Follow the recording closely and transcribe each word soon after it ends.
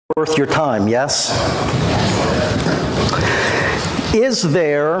worth your time, yes? Is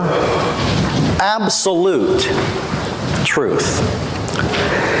there absolute truth?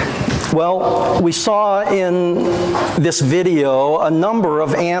 Well, we saw in this video a number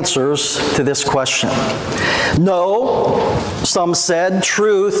of answers to this question. No, some said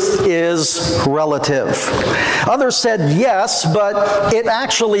truth is relative. Others said yes, but it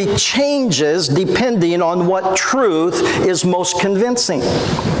actually changes depending on what truth is most convincing.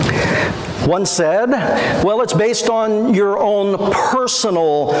 One said, well, it's based on your own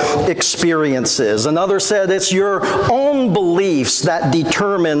personal experiences. Another said it's your own beliefs that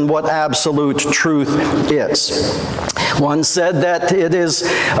determine what absolute truth is. One said that it is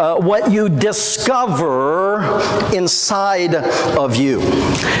what you discover inside of you.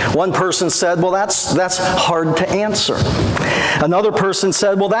 One person said, well, that's hard to answer. Another person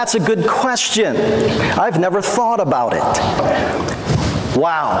said, well, that's a good question. I've never thought about it.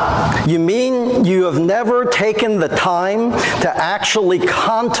 Wow, you mean you have never taken the time to actually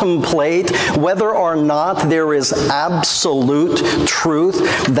contemplate whether or not there is absolute truth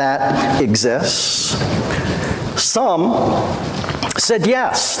that exists? Some said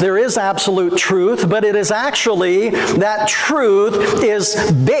yes, there is absolute truth, but it is actually that truth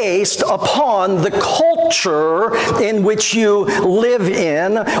is based upon the culture in which you live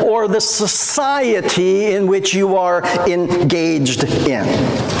in or the society in which you are engaged in.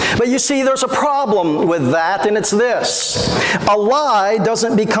 But you see, there's a problem with that, and it's this. A lie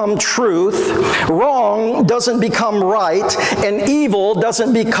doesn't become truth, wrong doesn't become right, and evil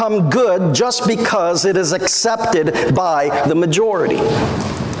doesn't become good just because it is accepted by the majority.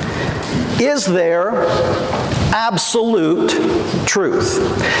 Is there absolute truth?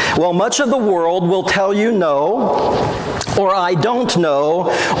 Well, much of the world will tell you no, or I don't know,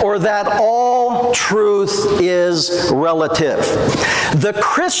 or that all truth is relative. The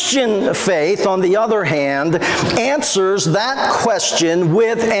Christian faith, on the other hand, answers that question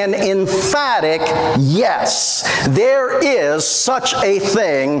with an emphatic yes. There is such a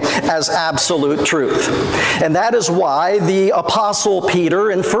thing as absolute truth. And that is why the Apostle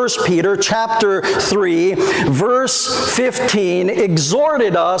Peter in 1 Peter chapter 3, verse 15,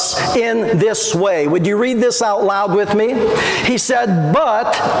 exhorted us in this way. Would you read this out loud with me? He said,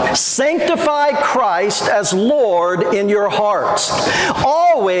 "But sanctify Christ as Lord in your hearts,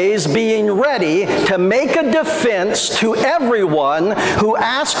 always being ready to make a defense to everyone who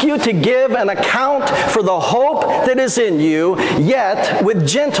asks you to give an account for the hope that is in you, yet with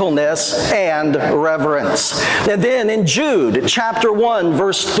gentleness and reverence." And then in Jude chapter 1,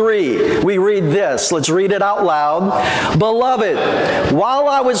 verse 3, we read this. Let's read it out loud. "Beloved, while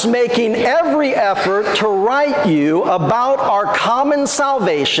I was making every effort to write you about our common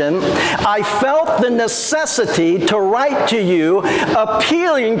salvation, I felt the necessity to write to you,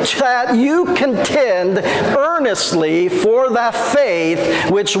 appealing that you contend earnestly for that faith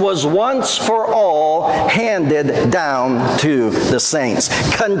which was once for all handed down to the saints."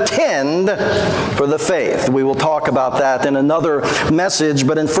 Contend for the faith. We will talk about that in another message,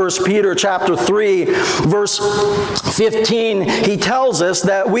 but in 1 Peter chapter 3, verse 15, he tells us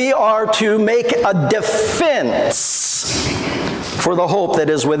that we are to make a defense for the hope that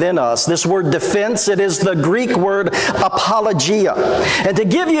is within us. This word defense, it is the Greek word apologia. And to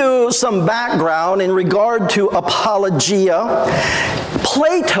give you some background in regard to apologia,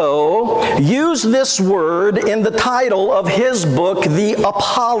 Plato used this word in the title of his book, The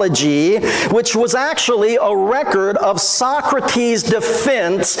Apology, which was actually a record of Socrates'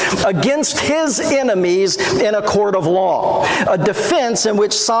 defense against his enemies in a court of law. A defense in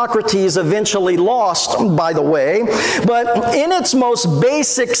which Socrates eventually lost, by the way, but in its most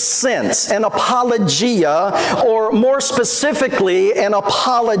basic sense, an apologia, or more specifically, an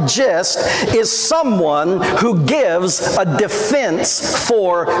apologist, is someone who gives a defense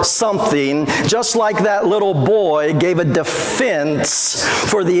for something, just like that little boy gave a defense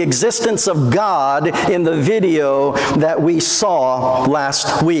for the existence of God in the video that we saw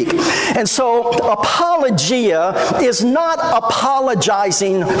last week. And so apologia is not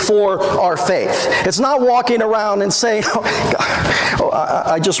apologizing for our faith. It's not walking around and saying,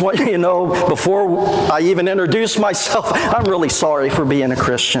 I just want you to know, before I even introduce myself, I'm really sorry for being a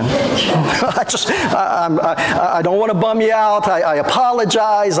Christian. I don't want to bum you out. I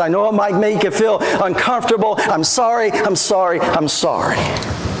apologize. I know it might make you feel uncomfortable. I'm sorry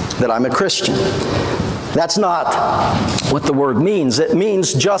that I'm a Christian. That's not what the word means. It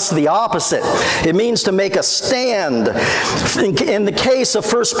means just the opposite. It means to make a stand. In the case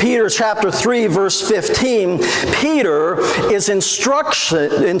of 1 Peter chapter 3, verse 15, Peter is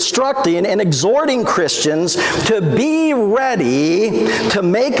instructing and exhorting Christians to be ready to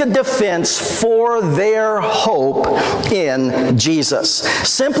make a defense for their hope in Jesus.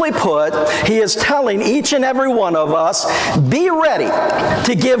 Simply put, he is telling each and every one of us, be ready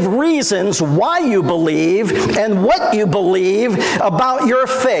to give reasons why you believe and what you believe about your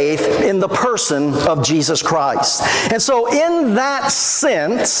faith in the person of Jesus Christ. And so in that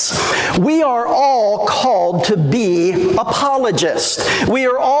sense, we are all called to be apologists. We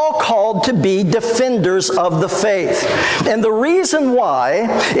are all called to be defenders of the faith. And the reason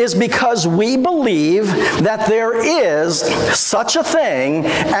why is because we believe that there is such a thing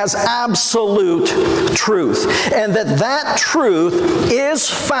as absolute truth, and that truth is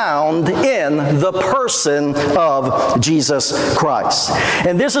found in the person of Jesus Christ.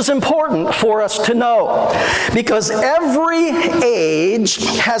 And this is important for us to know, because every age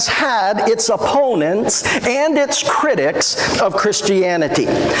has had its opponents and its critics of Christianity.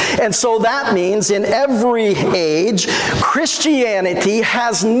 And so that means in every age, Christianity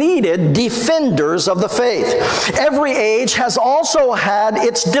has needed defenders of the faith. Every age has also had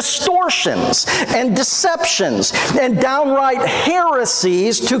its distortions and deceptions and downright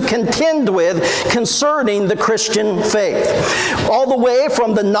heresies to contend with concerning the Christian faith. All the way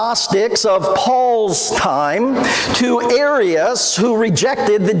from the Gnostics of Paul's time to Arius, who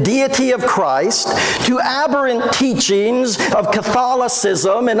rejected the deity of Christ, to aberrant teachings of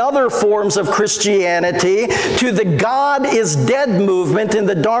Catholicism and other forms of Christianity, to the God is dead movement in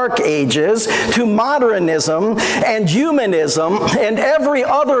the Dark Ages, to modernism and humanism and every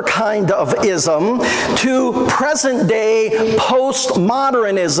other kind of ism, to present-day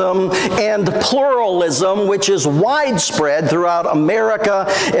postmodernism and pluralism, which is widespread throughout America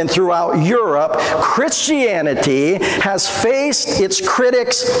and throughout Europe. Christianity has faced its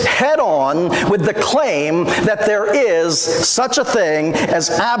critics head-on with the claim that there is such a thing as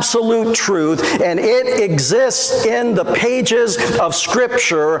absolute truth, and it exists in the pages of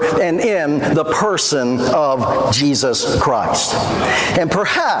Scripture and in the person of Jesus Christ. And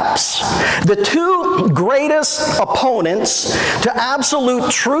perhaps the two greatest opponents to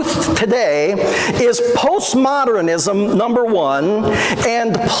absolute truth today is postmodernism, number one,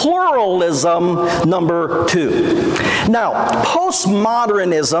 and pluralism, number two. Now,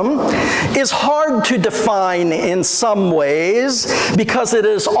 postmodernism is hard to define in some ways because it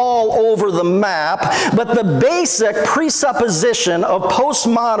is all over the map, but the basic presupposition of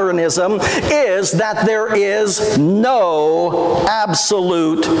postmodernism is that there is no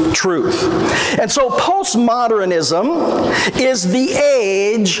absolute truth. And so postmodernism is the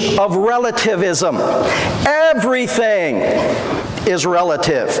age of relativism. Everything is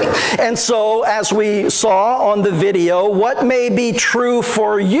relative. And so, as we saw on the video, what may be true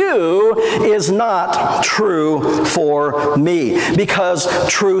for you is not true for me, because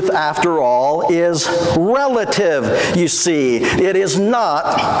truth, after all, is relative, you see. It is not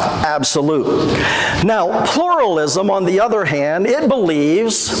absolute. Now, pluralism, on the other hand, it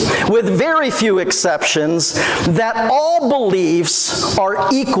believes, with very few exceptions, that all beliefs are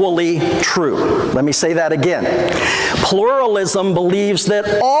equally true. Let me say that again. Pluralism believes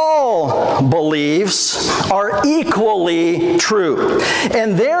that all beliefs are equally true.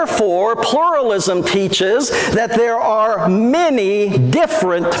 And therefore, pluralism teaches that there are many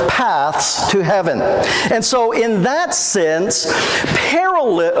different paths to heaven. And so in that sense,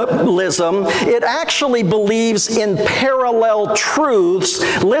 parallelism, it actually believes in parallel truths.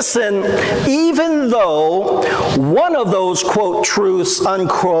 Listen, even though one of those, quote, truths,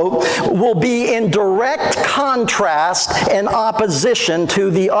 unquote, will be in direct contrast and opposition to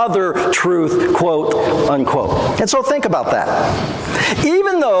the other truth, quote, unquote. And so think about that.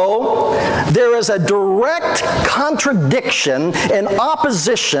 Even though there is a direct contradiction and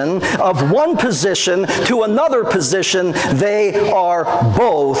opposition of one position to another position, they are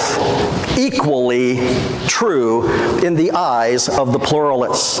both equally true in the eyes of the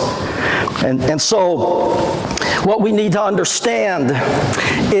pluralists. And so what we need to understand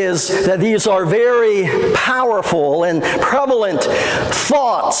is that these are very powerful and prevalent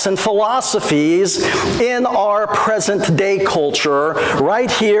thoughts and philosophies in our present day culture, right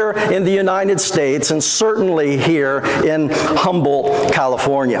here in the United States, and certainly here in Humboldt,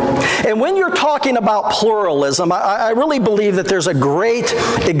 California. And when you're talking about pluralism, I really believe that there's a great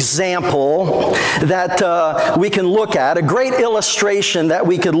example that we can look at, a great illustration that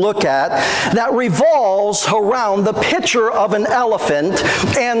we could look at that revolves around the picture of an elephant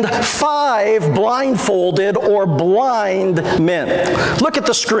and 5 blindfolded or blind men. Look at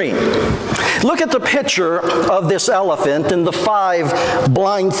the screen. Look at the picture of this elephant and the 5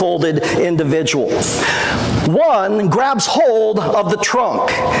 blindfolded individuals. One grabs hold of the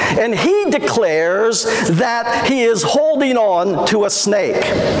trunk, and he declares that he is holding on to a snake.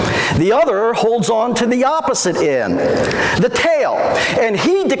 The other holds on to the opposite end, the tail, and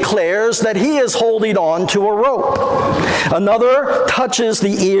he declares that he is holding on to a rope. Another touches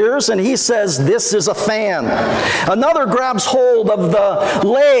the ears, and he says, this is a fan. Another grabs hold of the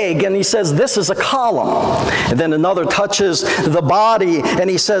leg, and he says, this is a column. And then another touches the body, and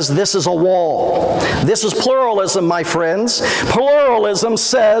he says, this is a wall. This is pluralism, my friends. Pluralism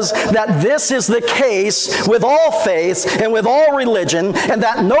says that this is the case with all faiths and with all religion, and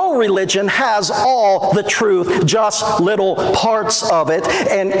that no religion has all the truth, just little parts of it,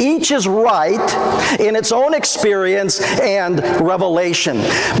 and each is right in its own experience and revelation.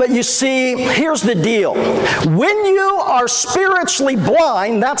 But you see, here's the deal. When you are spiritually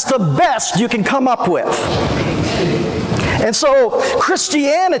blind, that's the best you can come up with. And so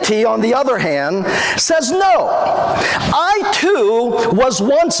Christianity, on the other hand, says, no, I too was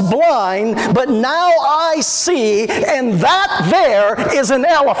once blind, but now I see, and that there is an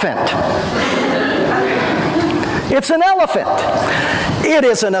elephant. It's an elephant. It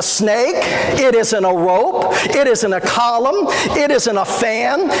isn't a snake. It isn't a rope. It isn't a column. It isn't a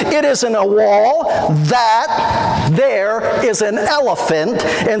fan. It isn't a wall. That there is an elephant.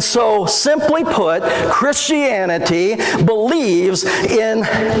 And so, simply put, Christianity believes in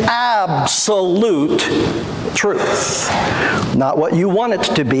absolute truth. Not what you want it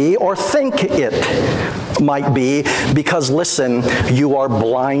to be or think it might be, because, listen, you are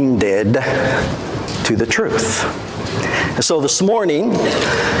blinded to the truth. And so this morning,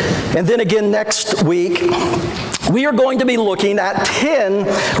 and then again next week, we are going to be looking at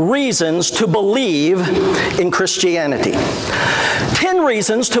 10 reasons to believe in Christianity. 10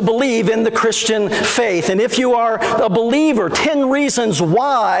 reasons to believe in the Christian faith. And if you are a believer, 10 reasons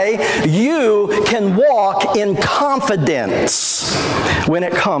why you can walk in confidence when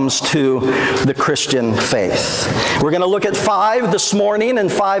it comes to the Christian faith. We're going to look at 5 this morning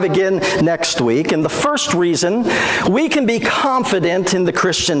and 5 again next week. And the first reason we can be confident in the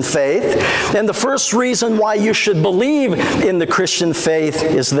Christian faith, and the first reason why you should believe in the Christian faith,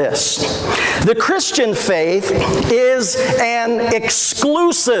 is this. The Christian faith is an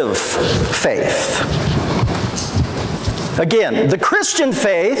exclusive faith. Again, the Christian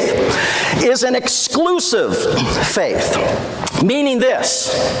faith is an exclusive faith. Meaning this,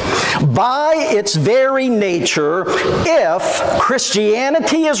 by its very nature, if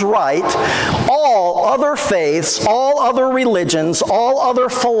Christianity is right, all other faiths, all other religions, all other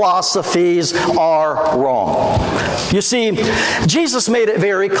philosophies are wrong. You see, Jesus made it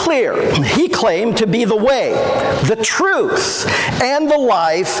very clear. He claimed to be the way, the truth, and the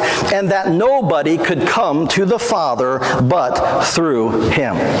life, and that nobody could come to the Father but through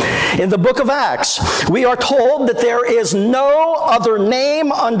him. In the book of Acts, we are told that there is no other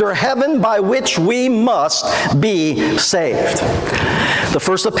name under heaven by which we must be saved. The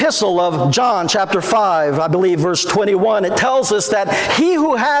first epistle of John, chapter 5, I believe verse 21, it tells us that he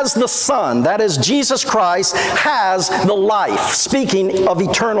who has the Son, that is Jesus Christ, has the life, speaking of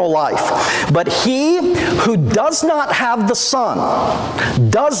eternal life. But he who does not have the Son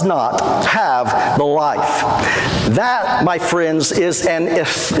does not have the life. That, my friends, is an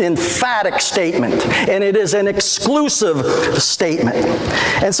emphatic statement, and it is an exclusive statement.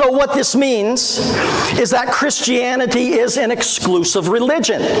 And so what this means is that Christianity is an exclusive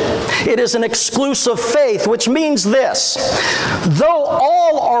religion. It is an exclusive faith, which means this: though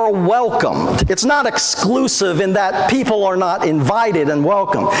all are welcomed, it's not exclusive in that people are not invited and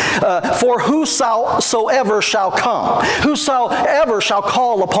welcome. For whosoever shall come, whosoever shall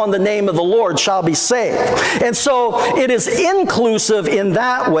call upon the name of the Lord shall be saved. And so it is inclusive in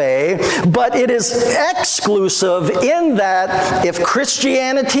that way, but it is exclusive in that if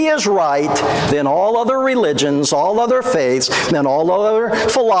Christianity is right, then all other religions, all other faiths, and all other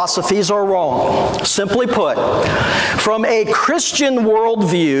philosophies are wrong. Simply put, from a Christian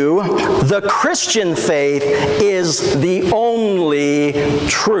worldview, the Christian faith is the only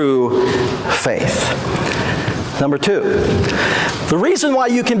true faith. Number 2, the reason why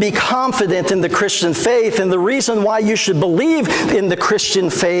you can be confident in the Christian faith, and the reason why you should believe in the Christian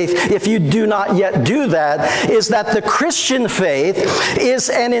faith if you do not yet do that, is that the Christian faith is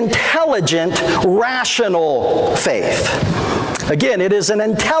an intelligent, rational faith. Again, it is an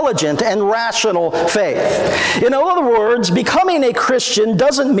intelligent and rational faith. In other words, becoming a Christian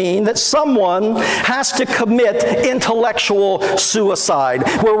doesn't mean that someone has to commit intellectual suicide,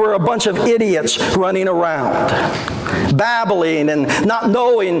 where we're a bunch of idiots running around, babbling and not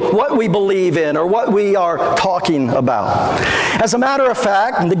knowing what we believe in or what we are talking about. As a matter of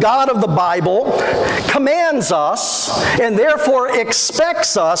fact, the God of the Bible commands us and therefore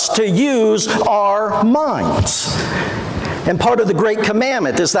expects us to use our minds. And part of the great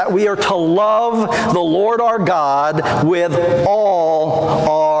commandment is that we are to love the Lord our God with all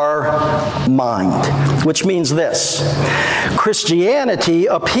our mind, which means this: Christianity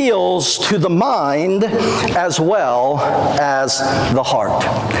appeals to the mind as well as the heart.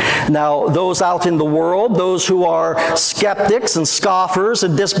 Now, those out in the world, those who are skeptics and scoffers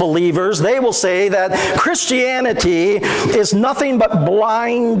and disbelievers, they will say that Christianity is nothing but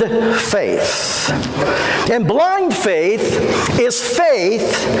blind faith. And blind faith is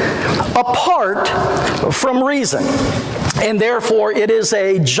faith apart from reason. And therefore, it is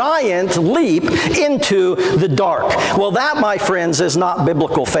a giant leap into the dark. Well, that, my friends, is not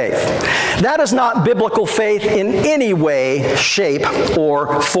biblical faith. That is not biblical faith in any way, shape,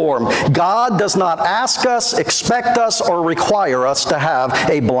 or form. God does not ask us, expect us, or require us to have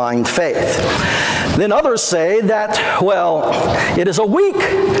a blind faith. Then others say that, well, it is a weak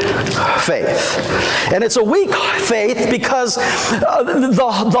faith. And it's a weak faith because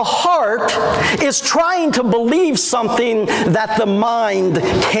the heart is trying to believe something that the mind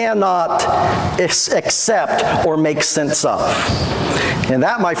cannot accept or make sense of. And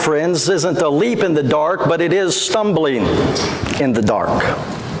that, my friends, isn't a leap in the dark, but it is stumbling in the dark.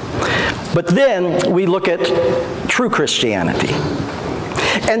 But then we look at true Christianity.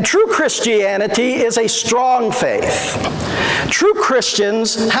 And true Christianity is a strong faith. True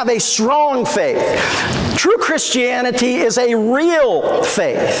Christians have a strong faith. True Christianity is a real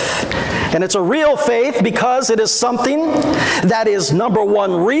faith. And it's a real faith because it is something that is, number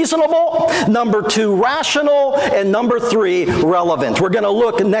one, reasonable, number two, rational, and number three, relevant. We're going to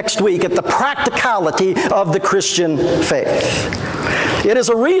look next week at the practicality of the Christian faith. It is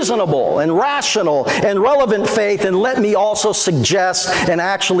a reasonable and rational and relevant faith, and let me also suggest and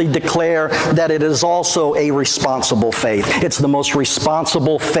actually declare that it is also a responsible faith. It's the most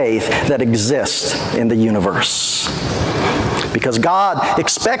responsible faith that exists in the universe. Because God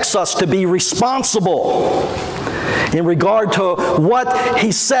expects us to be responsible in regard to what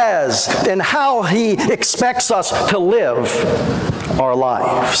He says and how He expects us to live our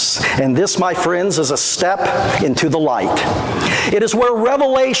lives. And this, my friends, is a step into the light. It is where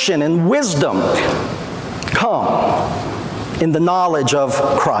revelation and wisdom come in the knowledge of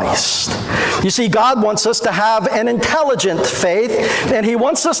Christ. You see, God wants us to have an intelligent faith, and He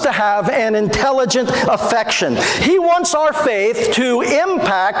wants us to have an intelligent affection. He wants our faith to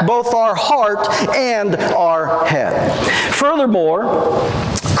impact both our heart and our head. Furthermore,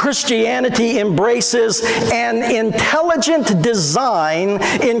 Christianity embraces an intelligent design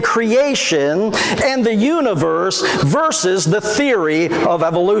in creation and the universe versus the theory of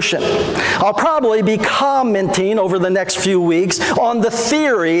evolution. I'll probably be commenting over the next few weeks on the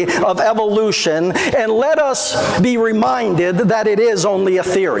theory of evolution, and let us be reminded that it is only a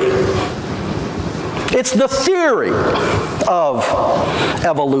theory. It's the theory of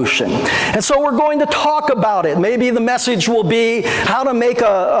evolution. And so we're going to talk about it. Maybe the message will be how to make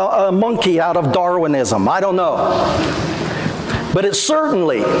a monkey out of Darwinism. I don't know. But it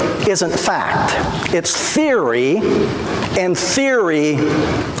certainly isn't fact. It's theory, and theory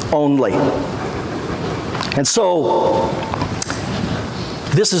only. And so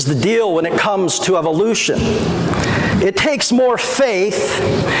this is the deal when it comes to evolution. It takes more faith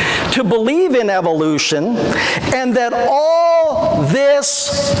to believe in evolution and that all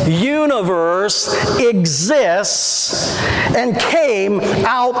this universe exists and came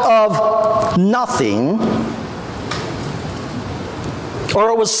out of nothing,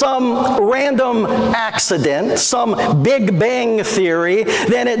 or it was some random accident, some Big Bang theory,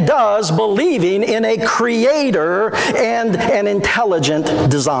 than it does believing in a creator and an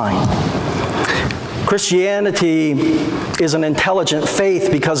intelligent design. Christianity is an intelligent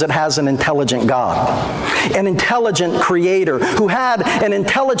faith because it has an intelligent God, an intelligent creator who had an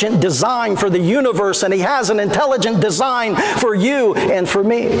intelligent design for the universe, and He has an intelligent design for you and for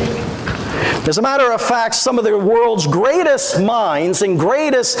me. As a matter of fact, some of the world's greatest minds and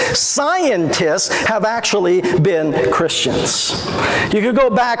greatest scientists have actually been Christians. You could go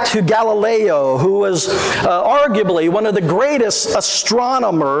back to Galileo, who was arguably one of the greatest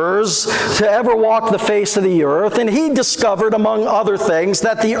astronomers to ever walk the face of the earth, and he discovered, among other things,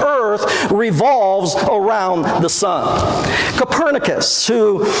 that the earth revolves around the sun. Copernicus,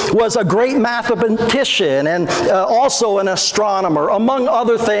 who was a great mathematician and also an astronomer, among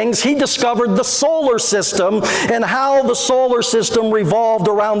other things, he discovered the solar system and how the solar system revolved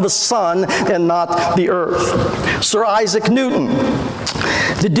around the sun and not the earth. Sir Isaac Newton,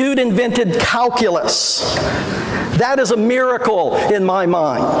 the dude invented calculus. That is a miracle in my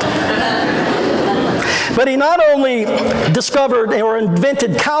mind. But he not only discovered or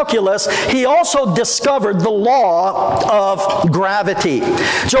invented calculus, he also discovered the law of gravity.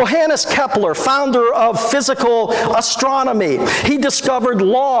 Johannes Kepler, founder of physical astronomy, he discovered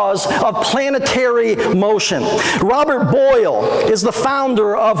laws of planetary motion. Robert Boyle is the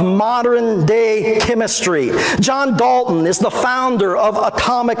founder of modern day chemistry. John Dalton is the founder of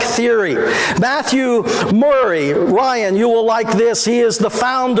atomic theory. Matthew Murray, Ryan, you will like this, he is the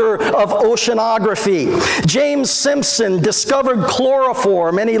founder of oceanography. James Simpson discovered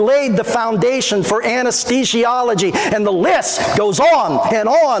chloroform, and he laid the foundation for anesthesiology, and the list goes on and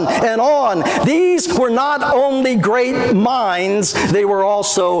on and on. These were not only great minds, they were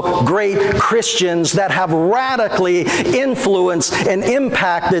also great Christians that have radically influenced and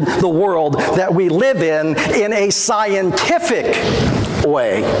impacted the world that we live in a scientific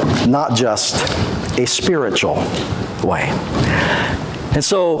way, not just a spiritual way. And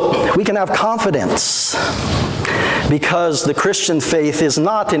so we can have confidence because the Christian faith is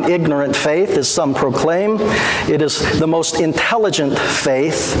not an ignorant faith, as some proclaim. It is the most intelligent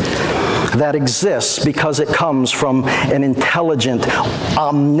faith that exists because it comes from an intelligent,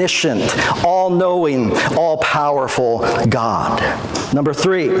 omniscient, all-knowing, all-powerful God. Number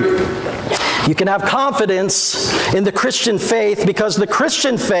 3, you can have confidence in the Christian faith because the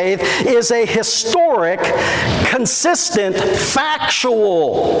Christian faith is a historic, consistent,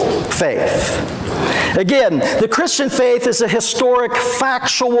 factual faith. Again, the Christian faith is a historic,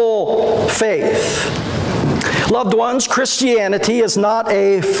 factual faith. Loved ones, Christianity is not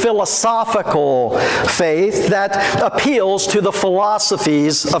a philosophical faith that appeals to the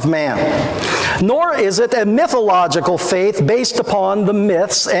philosophies of man, nor is it a mythological faith based upon the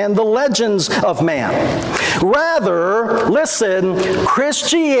myths and the legends of man. Rather, listen,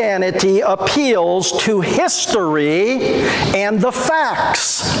 Christianity appeals to history and the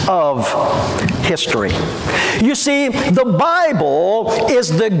facts of history. You see, the Bible is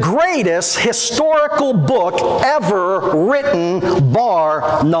the greatest historical book ever written,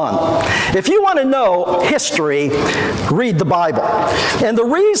 bar none. If you want to know history, read the Bible. And the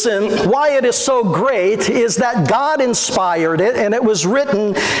reason why it is so great is that God inspired it, and it was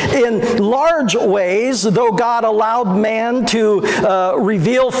written in large ways, though God allowed man to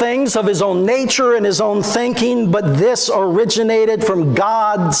reveal things of his own nature and his own thinking, but this originated from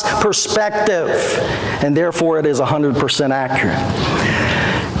God's perspective, and therefore it is 100%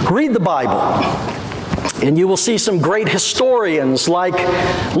 accurate. Read the Bible. And you will see some great historians like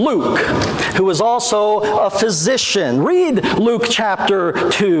Luke, who is also a physician. Read Luke chapter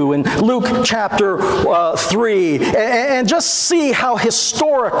 2 and Luke chapter 3 and just see how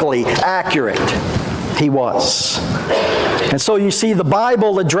historically accurate he was. And so you see the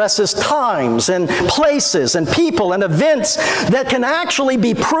Bible addresses times and places and people and events that can actually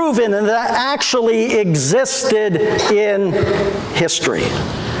be proven and that actually existed in history.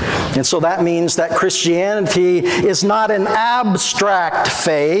 And so that means that Christianity is not an abstract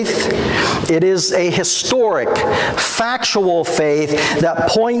faith. It is a historic, factual faith that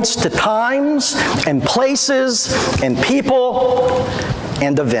points to times and places and people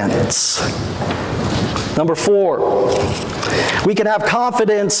and events. Number 4, we can have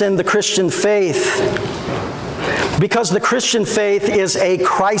confidence in the Christian faith because the Christian faith is a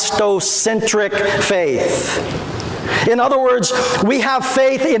Christocentric faith. In other words, we have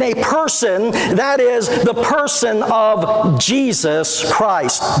faith in a person, that is the person of Jesus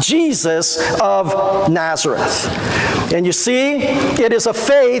Christ, Jesus of Nazareth. And you see, it is a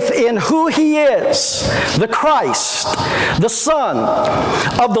faith in who he is, the Christ, the Son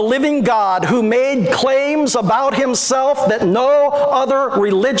of the living God, who made claims about himself that no other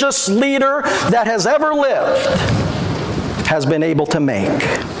religious leader that has ever lived has been able to make.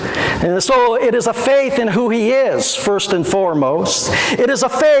 And so it is a faith in who he is, first and foremost. It is a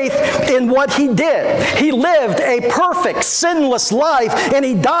faith in what he did. He lived a perfect, sinless life, and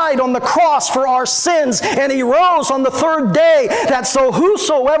he died on the cross for our sins, and he rose on the third day, that so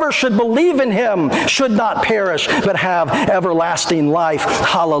whosoever should believe in him should not perish, but have everlasting life.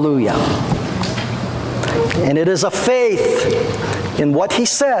 Hallelujah. And it is a faith in what he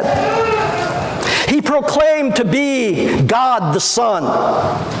said. He proclaimed to be God the Son.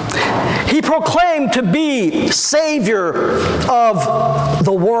 He proclaimed to be Savior of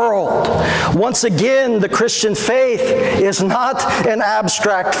the world. Once again, the Christian faith is not an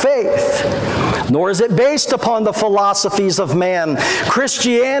abstract faith, nor is it based upon the philosophies of man.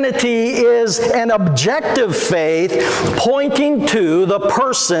 Christianity is an objective faith pointing to the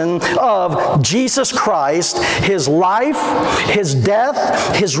person of Jesus Christ, his life, his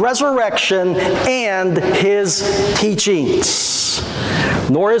death, his resurrection, and his teachings.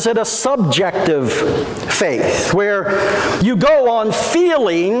 Nor is it a subjective faith where you go on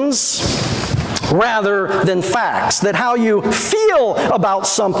feelings rather than facts, that how you feel about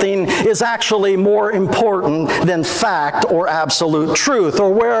something is actually more important than fact or absolute truth,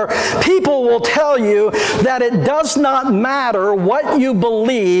 or where people will tell you that it does not matter what you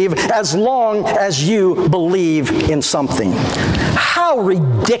believe as long as you believe in something. How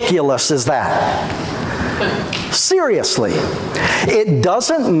ridiculous is that? Seriously, it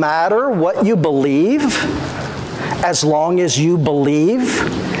doesn't matter what you believe as long as you believe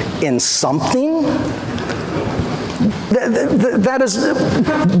in something? That is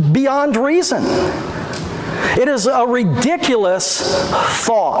beyond reason. It is a ridiculous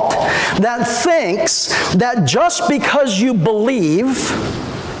thought that thinks that just because you believe,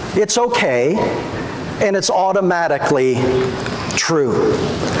 it's okay and it's automatically true.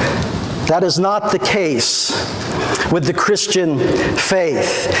 That is not the case with the Christian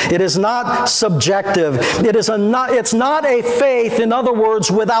faith. It is not subjective. It's not a faith, in other words,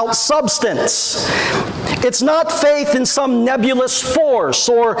 without substance. It's not faith in some nebulous force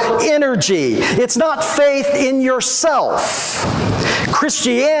or energy. It's not faith in yourself.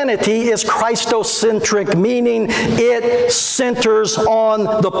 Christianity is Christocentric, meaning it centers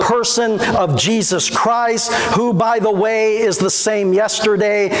on the person of Jesus Christ, who, by the way, is the same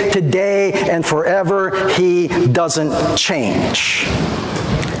yesterday, today, and forever. He doesn't change.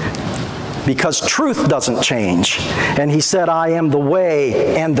 Because truth doesn't change. And he said, I am the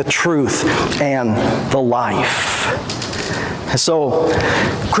way and the truth and the life. So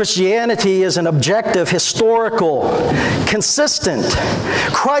Christianity is an objective, historical, consistent,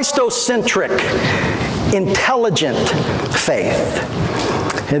 Christocentric, intelligent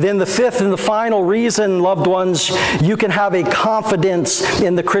faith. And then the fifth and the final reason, loved ones, you can have a confidence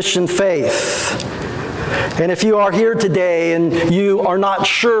in the Christian faith. And if you are here today and you are not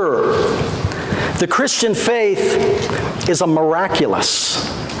sure, the Christian faith is a miraculous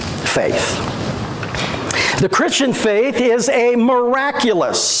faith. The Christian faith is a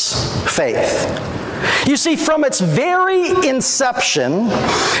miraculous faith. You see, from its very inception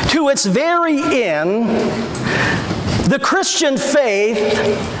to its very end, the Christian faith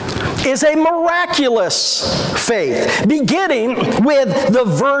is a miraculous faith, beginning with the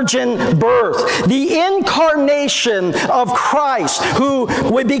virgin birth, the incarnation of Christ, who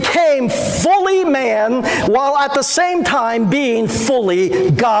became fully man while at the same time being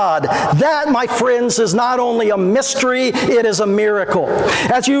fully God. That, my friends, is not only a mystery, it is a miracle.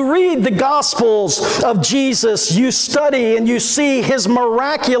 As you read the Gospels of Jesus, you study and you see his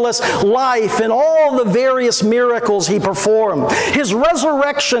miraculous life and all the various miracles he performed. His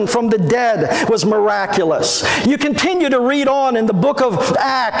resurrection from the dead was miraculous. You continue to read on in the book of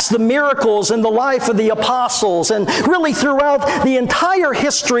Acts, the miracles in the life of the apostles, and really throughout the entire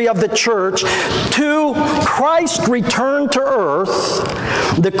history of the church, to Christ's return to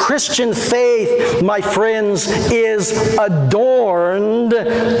earth. The Christian faith, my friends, is adorned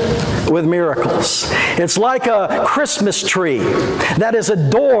with miracles. It's like a Christmas tree that is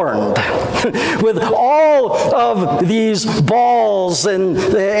adorned with all of these balls and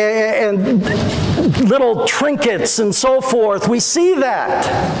little trinkets and so forth. We see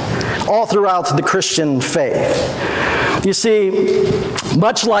that all throughout the Christian faith. You see,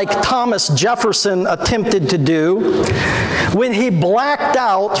 much like Thomas Jefferson attempted to do when he blacked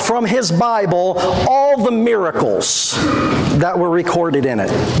out from his Bible all the miracles that were recorded in it.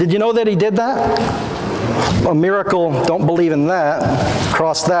 Did you know that he did that? A miracle, don't believe in that.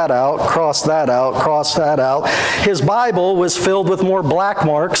 Cross that out, cross that out, cross that out. His Bible was filled with more black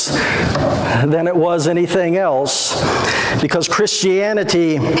marks than it was anything else, because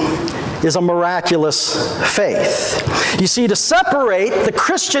Christianity is a miraculous faith. You see, to separate the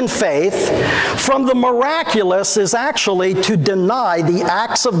Christian faith from the miraculous is actually to deny the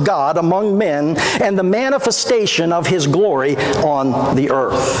acts of God among men and the manifestation of His glory on the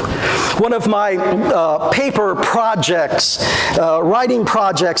earth. One of my paper projects, writing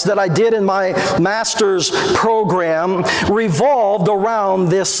projects that I did in my master's program revolved around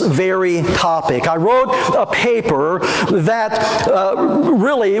this very topic. I wrote a paper that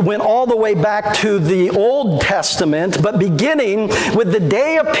really went all the way back to the Old Testament, but beginning with the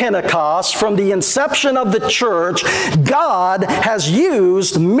day of Pentecost, from the inception of the church, God has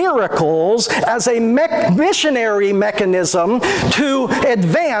used miracles as a missionary mechanism to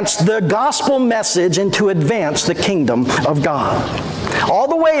advance the gospel message and to advance the kingdom of God. All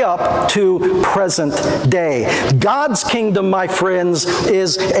the way up to present day. God's kingdom, my friends,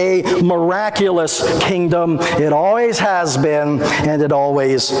 is a miraculous kingdom. It always has been, and it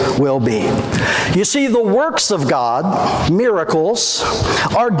always will be. You see, the works of God, miracles,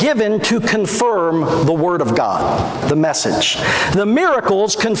 are given to confirm the Word of God, the message. The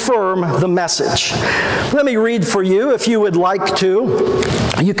miracles confirm the message. Let me read for you, if you would like to.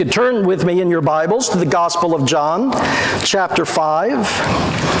 You could turn with me in your Bibles to the Gospel of John, chapter 5,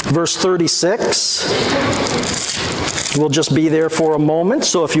 verse 36. We'll just be there for a moment,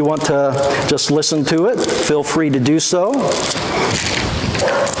 so if you want to just listen to it, feel free to do so.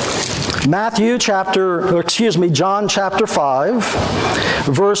 John chapter 5,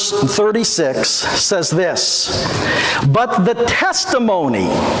 verse 36 says this, "But the testimony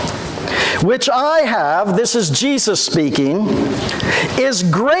which I have," this is Jesus speaking, "is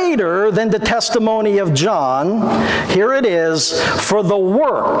greater than the testimony of John." Here it is, "For the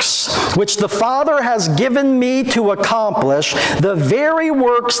works which the Father has given me to accomplish, the very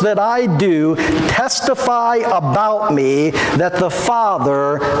works that I do, testify about me that the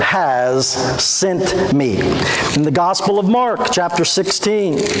Father has sent me." In the Gospel of Mark, chapter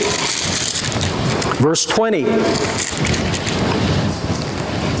 16, verse 20,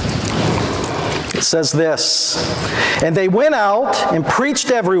 it says this, "And they went out and preached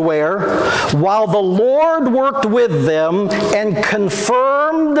everywhere, while the Lord worked with them and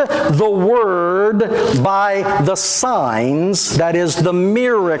confirmed the word by the signs," that is, the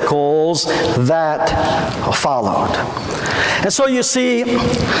miracles that followed. And so you see,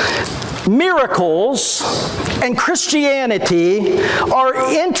 miracles and Christianity are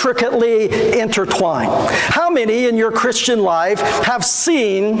intricately intertwined. How many in your Christian life have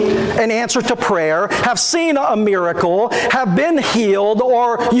seen an answer to prayer, have seen a miracle, have been healed,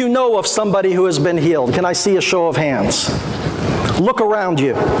 or you know of somebody who has been healed? Can I see a show of hands? Look around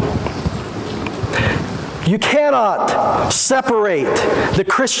you. You cannot separate the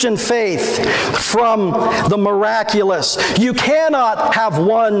Christian faith from the miraculous. You cannot have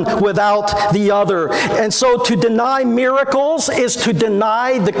one without the other. And so to deny miracles is to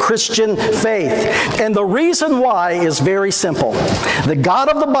deny the Christian faith. And the reason why is very simple. The God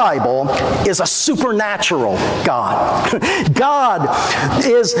of the Bible is a supernatural God. God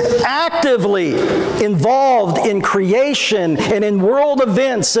is actively involved in creation and in world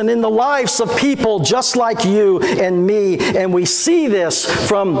events and in the lives of people just like you and me, and we see this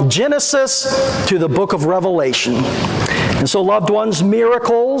from Genesis to the book of Revelation. And so, loved ones,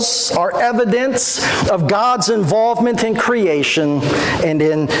 miracles are evidence of God's involvement in creation and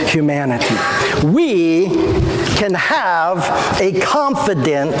in humanity. We can have a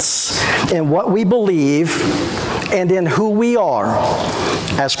confidence in what we believe and in who we are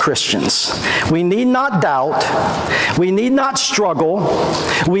as Christians. We need not doubt. We need not struggle.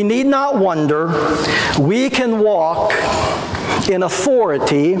 We need not wonder. We can walk in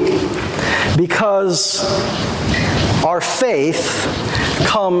authority because our faith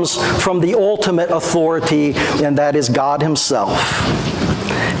comes from the ultimate authority, and that is God Himself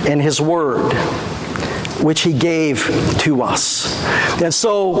and His Word, which He gave to us. And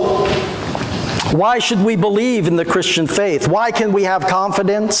so, why should we believe in the Christian faith? Why can we have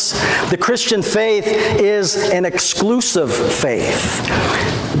confidence? The Christian faith is an exclusive faith.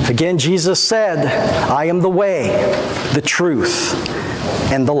 Again, Jesus said, "I am the way, the truth,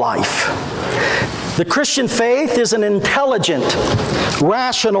 and the life." The Christian faith is an intelligent,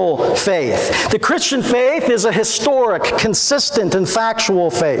 rational faith. The Christian faith is a historic, consistent, and factual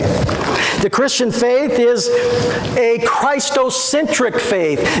faith. The Christian faith is a Christocentric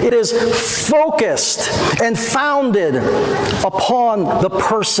faith. It is focused and founded upon the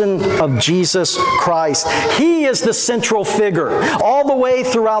person of Jesus Christ. He is the central figure all the way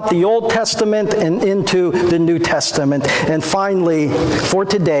throughout the Old Testament and into the New Testament. And finally, for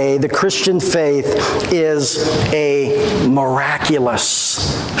today, the Christian faith is a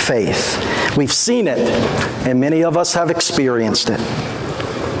miraculous faith. We've seen it, and many of us have experienced it.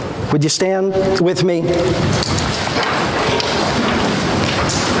 Would you stand with me?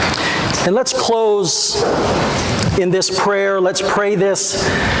 And let's close in this prayer. Let's pray this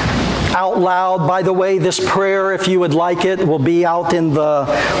out loud. By the way, this prayer, if you would like it, will be out in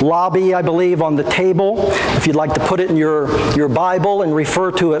the lobby, I believe, on the table. If you'd like to put it in your Bible and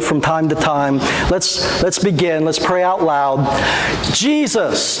refer to it from time to time. Let's begin. Let's pray out loud.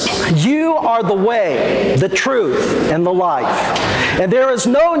 Jesus, you are the way, the truth, and the life. And there is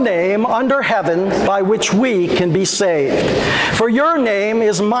no name under heaven by which we can be saved. For your name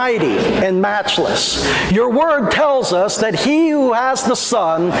is mighty and matchless. Your word tells us that he who has the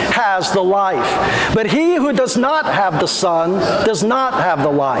Son has the life. But he who does not have the Son does not have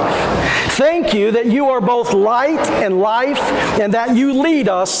the life. Thank you that you are both light and life, and that you lead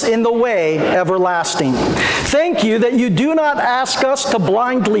us in the way everlasting. Thank you that you do not ask us to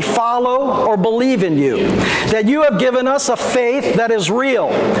blindly follow or believe in you, that you have given us a faith that is real,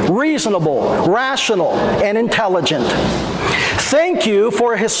 reasonable, rational, and intelligent. Thank you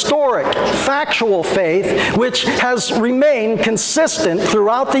for a historic, factual faith which has remained consistent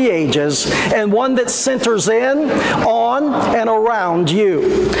throughout the ages, and one that centers in, on, and around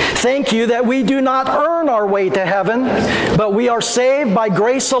you. Thank you that we do not earn our way to heaven, but we are saved by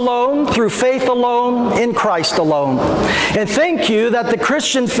grace alone, through faith alone, in Christ alone. And thank you that the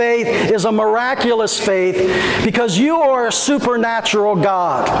Christian faith is a miraculous faith because you are a supernatural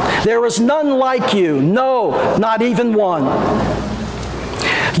God. There is none like you, no, not even one.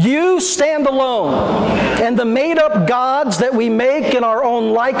 You stand alone, and the made-up gods that we make in our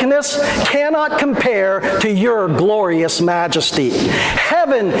own likeness cannot compare to your glorious majesty.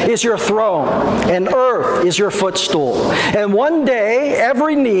 Heaven is your throne, and earth is your footstool. And one day,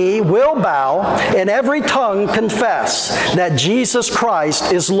 every knee will bow, and every tongue confess that Jesus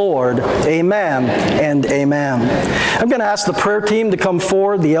Christ is Lord. Amen and amen. I'm going to ask the prayer team to come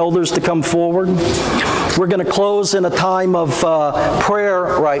forward, the elders to come forward. We're going to close in a time of prayer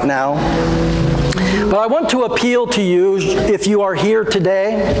right now. But I want to appeal to you, if you are here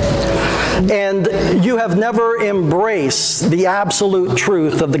today and you have never embraced the absolute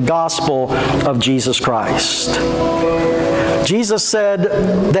truth of the gospel of Jesus Christ. Jesus said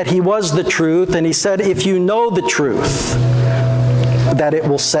that he was the truth, and he said, if you know the truth, that it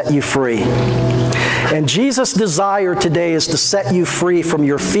will set you free. And Jesus' desire today is to set you free from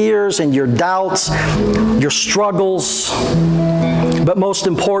your fears and your doubts, your struggles, but most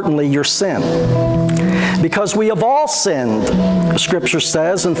importantly, your sin. Because we have all sinned, Scripture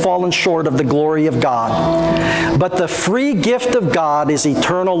says, and fallen short of the glory of God. But the free gift of God is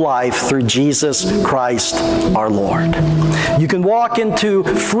eternal life through Jesus Christ our Lord. You can walk into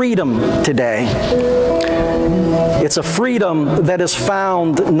freedom today. It's a freedom that is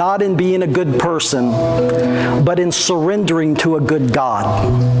found not in being a good person, but in surrendering to a good God.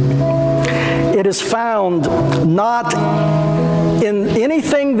 It is found not in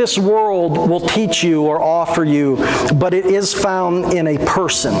anything this world will teach you or offer you, but it is found in a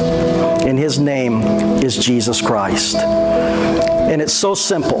person, and his name is Jesus Christ. And it's so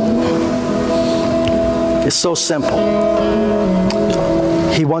simple. It's so simple.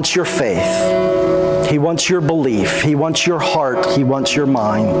 He wants your faith. He wants your belief. He wants your heart. He wants your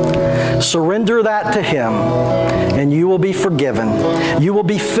mind. Surrender that to him, and you will be forgiven. You will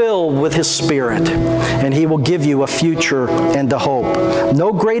be filled with his Spirit, and he will give you a future and a hope.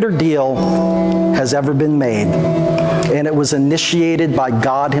 No greater deal has ever been made, and it was initiated by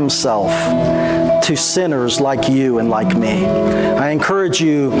God himself to sinners like you and like me. I encourage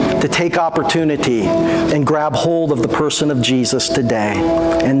you to take opportunity and grab hold of the person of Jesus today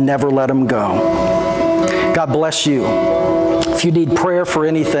and never let him go. God bless you. If you need prayer for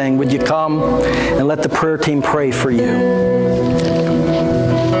anything, would you come and let the prayer team pray for you?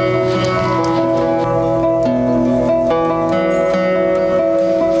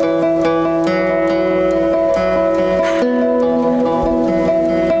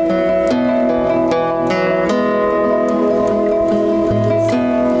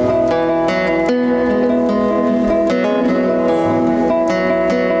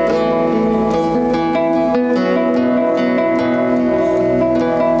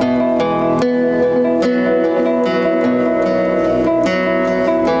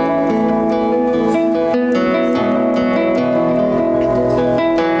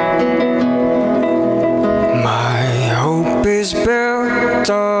 Built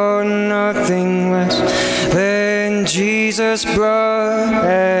on nothing less than Jesus. Jesus' blood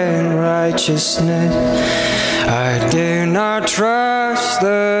and righteousness. I dare not trust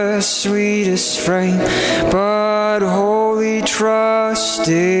the sweetest frame, but wholly trust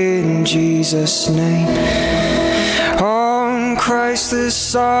in Jesus' name. On Christ the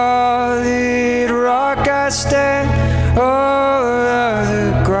solid rock I stand, all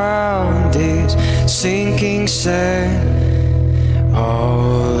other ground is sinking sand.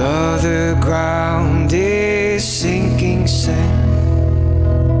 All other ground is sinking sand.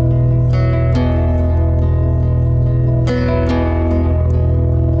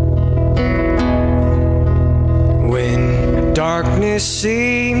 When darkness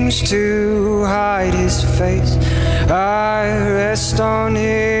seems to hide his face, I rest on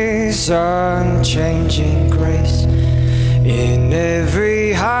his unchanging grace. In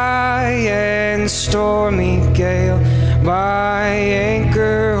every high and stormy gale, my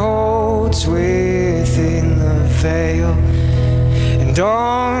anchor holds within the veil. And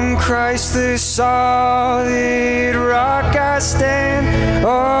on Christ the solid rock I stand,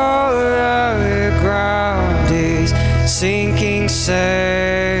 all other ground is sinking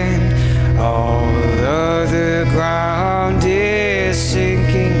sand. All other ground is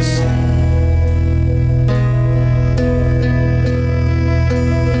sinking sand.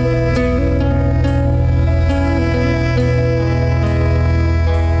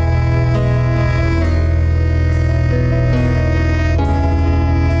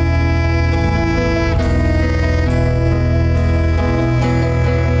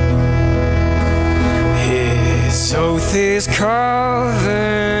 His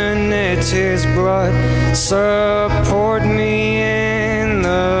covenant, his blood, support me in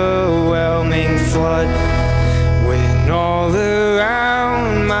the whelming flood. When all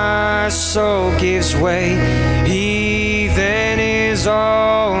around my soul gives way, he then is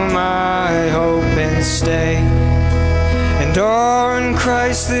all my hope and stay. And on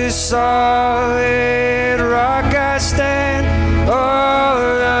Christ the solid rock I stand, all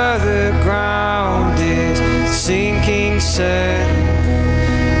other ground is sinking sand.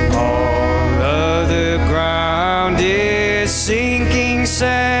 All other ground is sinking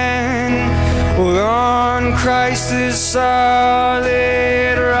sand. Well, on Christ the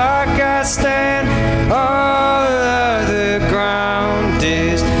solid rock I stand, all other ground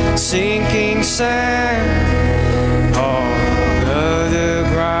is sinking sand. All other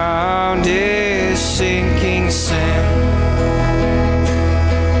ground is sinking sand.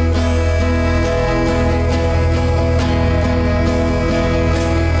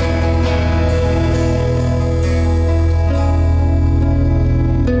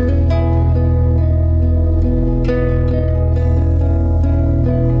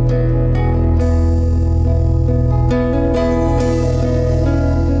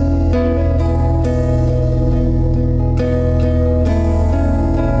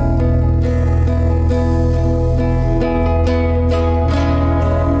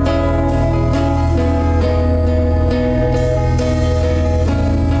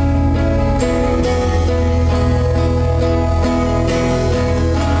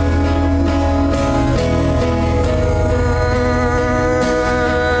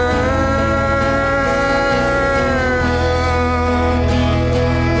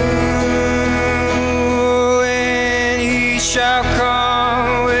 Shall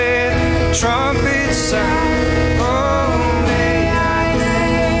come with trumpet sound. Oh, may I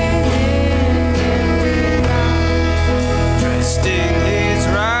land in dressed in his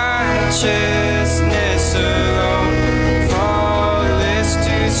righteousness alone, faultless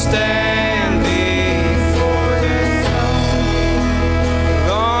to stand before the throne.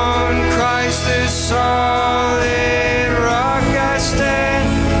 On Christ the solid rock I stand,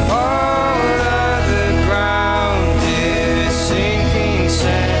 all other ground is sinking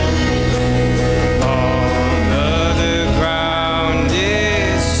sand. All other ground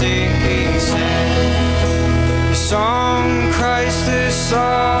is sinking sand. Yes, on Christ the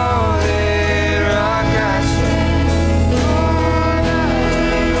solid rock I stand. All other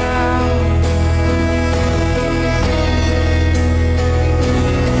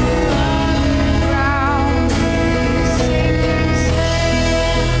ground is sinking sand.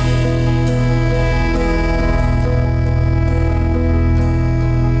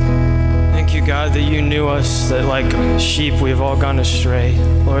 Thank you, God, that you knew us, that like sheep we've all gone astray.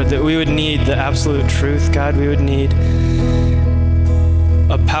 Lord, that we would need the absolute truth, God. We would need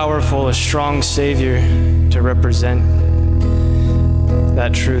a powerful, a strong Savior to represent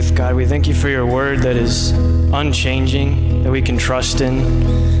that truth, God. We thank you for your word that is unchanging, that we can trust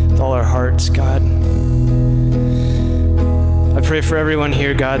in with all our hearts, God. I pray for everyone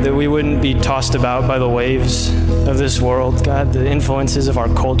here, God, that we wouldn't be tossed about by the waves of this world, God, the influences of our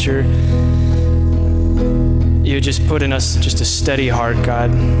culture. You would just put in us just a steady heart,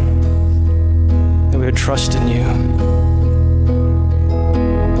 God, that we would trust in you.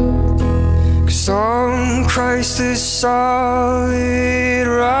 'Cause on Christ the solid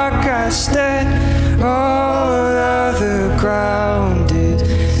rock I stand, all other ground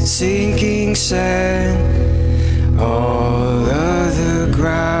is sinking sand. All other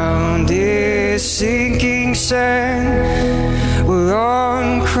ground is sinking sand. Well,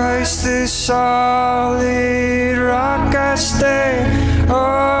 on Christ the solid rock I stand,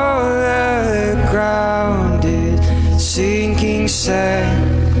 all other ground is sinking sand.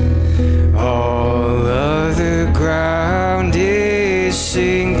 All other ground is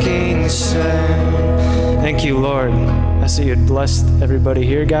sinking sand. Thank you, Lord. I ask that you'd bless everybody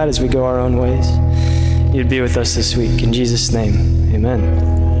here, God, as we go our own ways. You'd be with us this week. In Jesus' name, amen.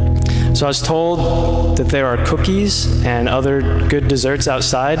 So I was told that there are cookies and other good desserts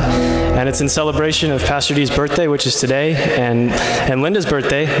outside, and it's in celebration of Pastor D's birthday, which is today, and Linda's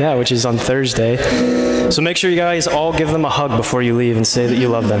birthday, which is on Thursday. So make sure you guys all give them a hug before you leave and say that you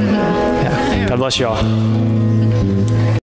love them. God bless you all.